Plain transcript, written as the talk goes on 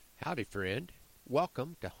Howdy, friend.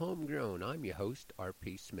 Welcome to Homegrown. I'm your host,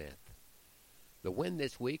 R.P. Smith. The wind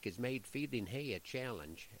this week has made feeding hay a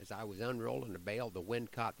challenge. As I was unrolling the bale, the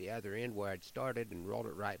wind caught the other end where I'd started and rolled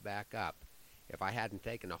it right back up. If I hadn't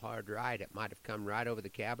taken a hard ride, it might have come right over the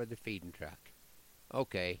cab of the feeding truck.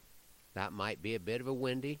 Okay, that might be a bit of a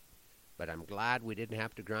windy, but I'm glad we didn't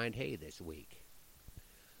have to grind hay this week.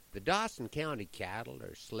 The Dawson County cattle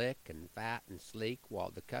are slick and fat and sleek,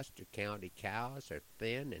 while the Custer County cows are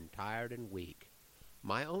thin and tired and weak.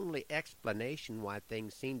 My only explanation why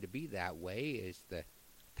things seem to be that way is the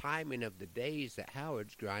timing of the days that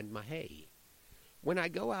Howard's grind my hay. When I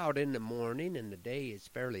go out in the morning and the day is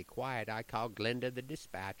fairly quiet, I call Glenda the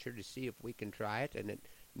dispatcher to see if we can try it, and it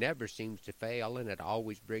never seems to fail, and it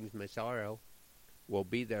always brings me sorrow. We'll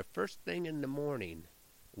be there first thing in the morning,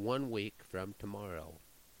 1 week from tomorrow.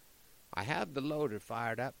 I have the loader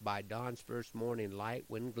fired up by dawn's first morning light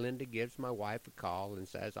when Glenda gives my wife a call and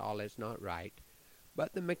says all is not right.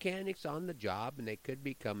 But the mechanic's on the job and they could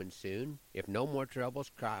be coming soon. If no more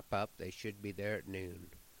troubles crop up, they should be there at noon.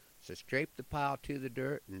 So scrape the pile to the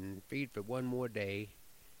dirt and feed for one more day.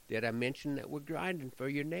 Did I mention that we're grinding for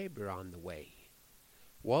your neighbor on the way?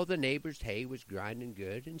 Well, the neighbor's hay was grinding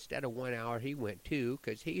good. Instead of 1 hour, he went 2,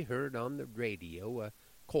 'cause he heard on the radio a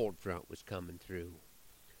cold front was coming through.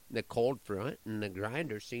 The cold front and the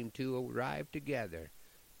grinder seemed to arrive together.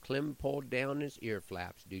 Clem pulled down his ear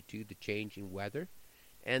flaps due to the changing weather,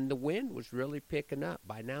 and the wind was really picking up.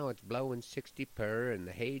 By now it's blowing 60 per, and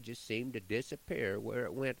the hay just seemed to disappear. Where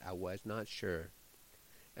it went, I was not sure.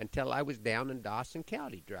 Until I was down in Dawson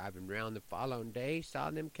County driving round the following day,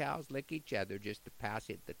 saw them cows lick each other just to pass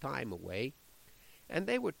it the time away, and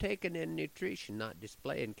they were taking in nutrition, not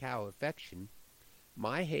displaying cow affection.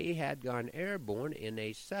 My hay had gone airborne in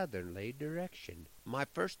a southerly direction. My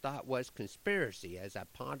first thought was conspiracy as I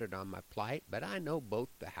pondered on my plight, but I know both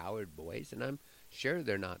the Howard boys, and I'm sure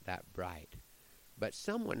they're not that bright. But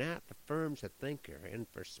someone at the firm's a thinker, and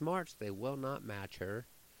for smarts they will not match her.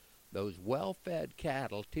 Those well-fed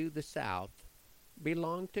cattle to the south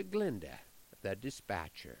belong to Glenda, the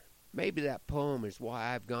dispatcher. Maybe that poem is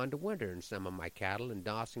why I've gone to winter in some of my cattle in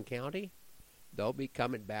Dawson County. They'll be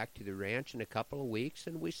coming back to the ranch in a couple of weeks,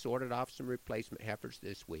 and we sorted off some replacement heifers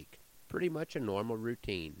this week. Pretty much a normal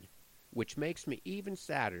routine, which makes me even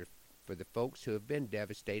sadder for the folks who have been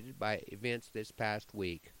devastated by events this past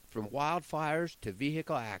week. From wildfires to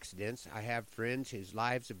vehicle accidents, I have friends whose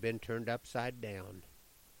lives have been turned upside down.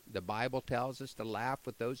 The Bible tells us to laugh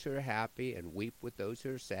with those who are happy and weep with those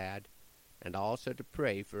who are sad, and also to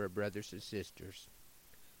pray for our brothers and sisters.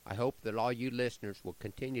 I hope that all you listeners will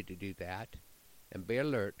continue to do that, and be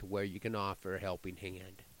alert to where you can offer a helping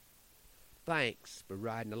hand. Thanks for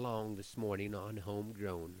riding along this morning on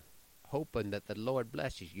Homegrown, hoping that the Lord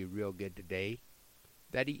blesses you real good today,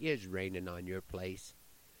 that He is raining on your place,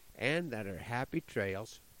 and that our happy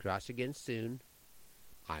trails cross again soon.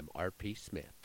 I'm R.P. Smith.